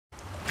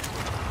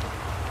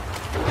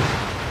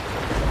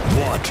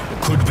what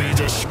could be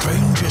the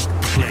strangest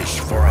place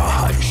for a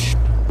heist?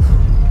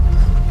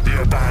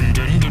 The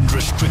abandoned and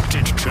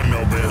restricted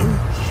Chernobyl?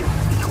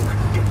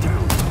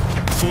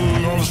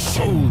 Full of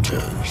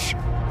soldiers?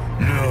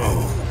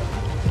 No.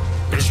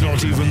 It's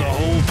not even the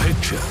whole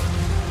picture.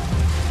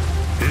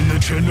 In the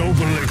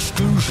Chernobyl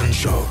exclusion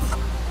zone,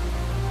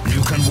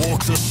 you can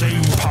walk the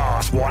same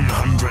path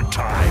 100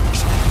 times,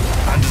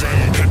 and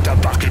then pick the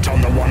bucket on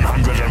the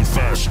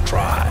 101st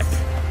try.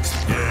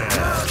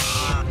 Yes,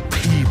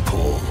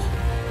 people.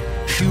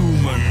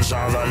 Humans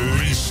are the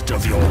least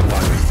of your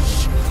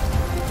worries.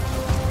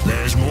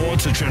 There's more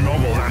to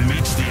Chernobyl than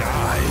meets the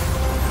eye.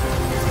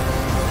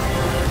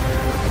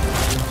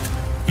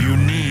 You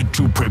need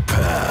to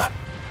prepare.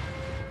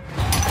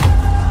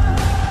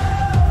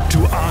 To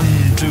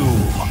undo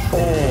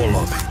all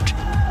of it.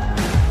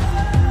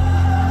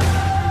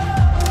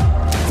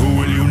 Who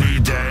will you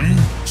need then?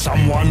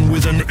 Someone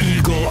with an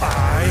eagle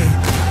eye?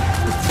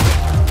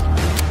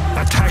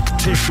 A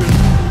tactician?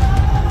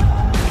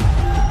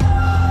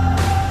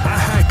 A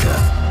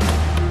hacker?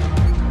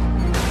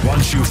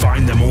 Once you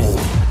find them all,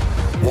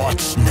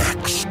 what's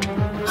next?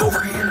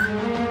 Over here.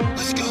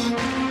 Let's go.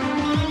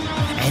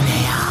 And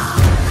they are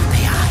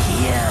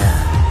here.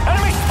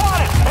 Enemy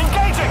spotted!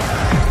 Engaging!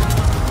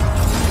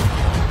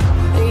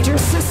 Need your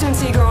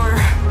assistance, Igor.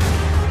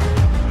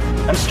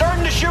 I'm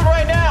starting to shoot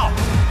right now!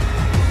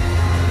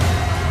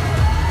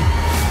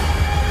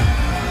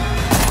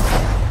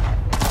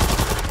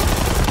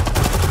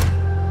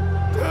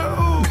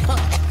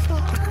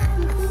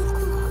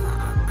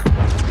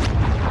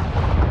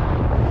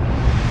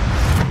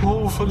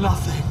 All for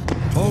nothing.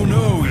 Oh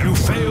no, you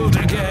failed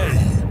again.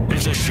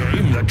 It's a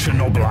shame that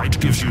Chernobylite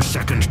gives you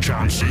second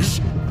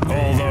chances.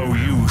 Although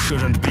you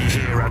shouldn't be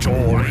here at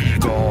all,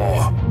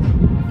 Igor.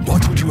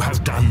 What would you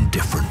have done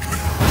differently?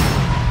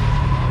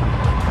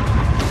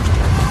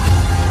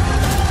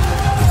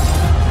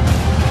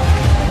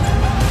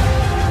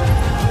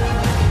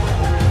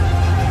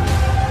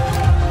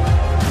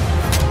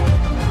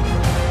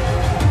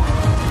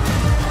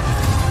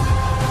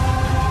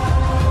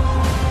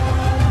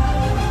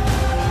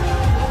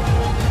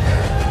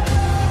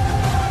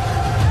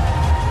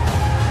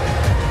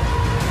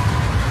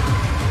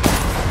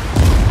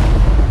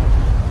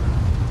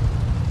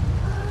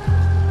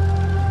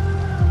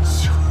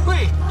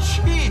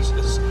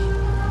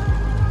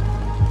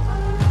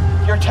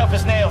 Tough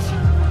as nails.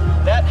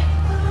 That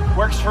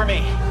works for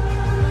me.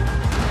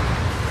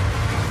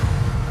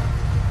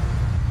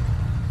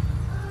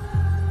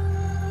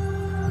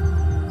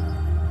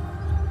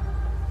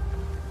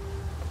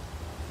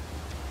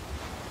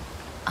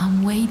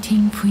 I'm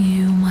waiting for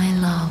you, my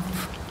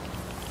love.